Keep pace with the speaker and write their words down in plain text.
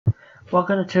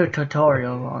Welcome to a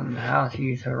tutorial on how to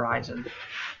use Horizon.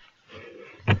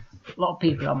 A lot of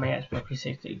people on my Xbox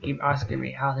 360 keep asking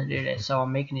me how to do this, so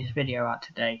I'm making this video out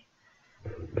today.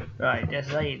 Right, this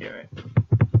is how you do it.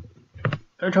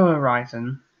 Go to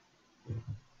Horizon.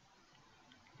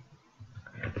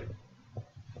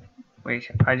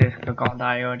 Wait, I just forgot that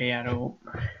I already had all.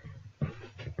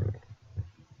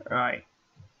 Right.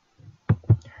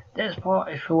 This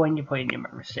part is for when you're putting your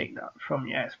memory stick from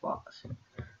your Xbox.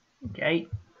 Okay.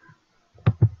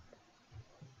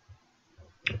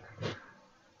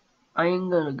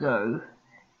 I'm gonna go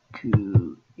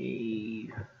to a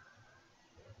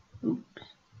wrong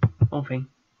thing.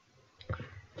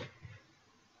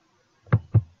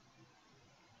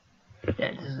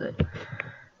 Yeah, this is it.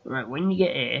 Right, when you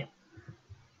get here,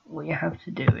 what you have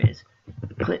to do is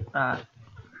click that,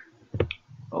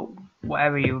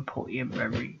 whatever you put your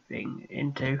memory thing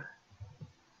into.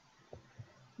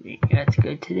 You have to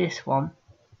go to this one.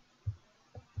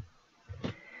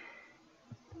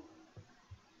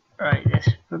 Right, this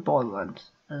for Borderlands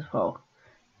as well.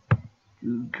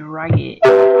 You drag it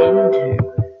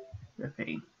into the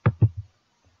thing.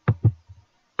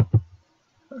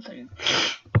 One second.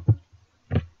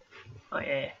 Oh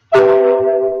yeah.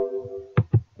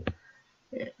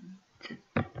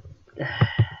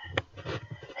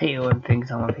 Hate when things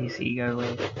on my PC go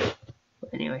weird. But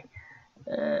anyway,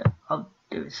 I'll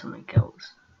do something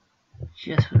else.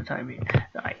 Just for the time being.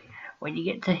 Right, when you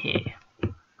get to here,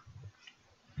 you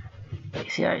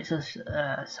see how it's just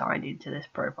signed into this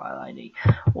profile ID.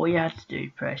 All you have to do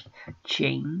is press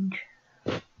change.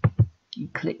 You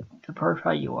click the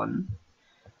profile you want.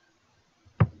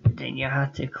 Then you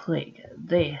have to click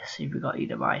this if you've got your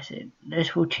device in.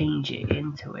 This will change it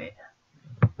into it.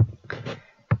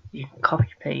 You can copy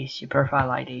paste your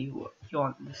profile ID what you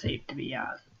want the save to be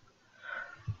as.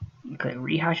 You click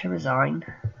rehash and resign.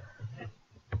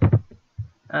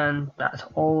 And that's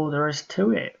all there is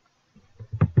to it.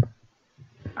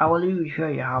 I will show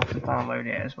you how to download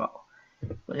it as well.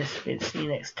 But this is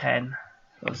CNX10,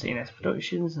 so CNX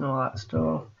Productions and all that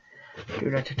stuff.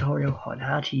 Do a tutorial on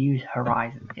how to use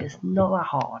Horizon. It's not that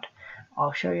hard.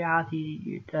 I'll show you how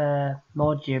to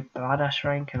mod your badass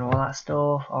rank and all that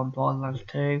stuff on Borderlands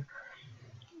 2.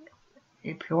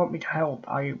 If you want me to help,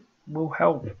 I will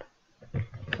help.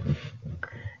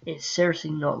 It's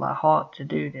seriously not that hard to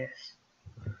do this.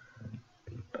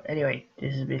 But anyway,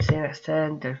 this has been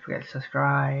CNX10. Don't forget to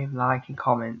subscribe, like and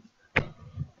comment.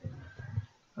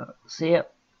 See ya.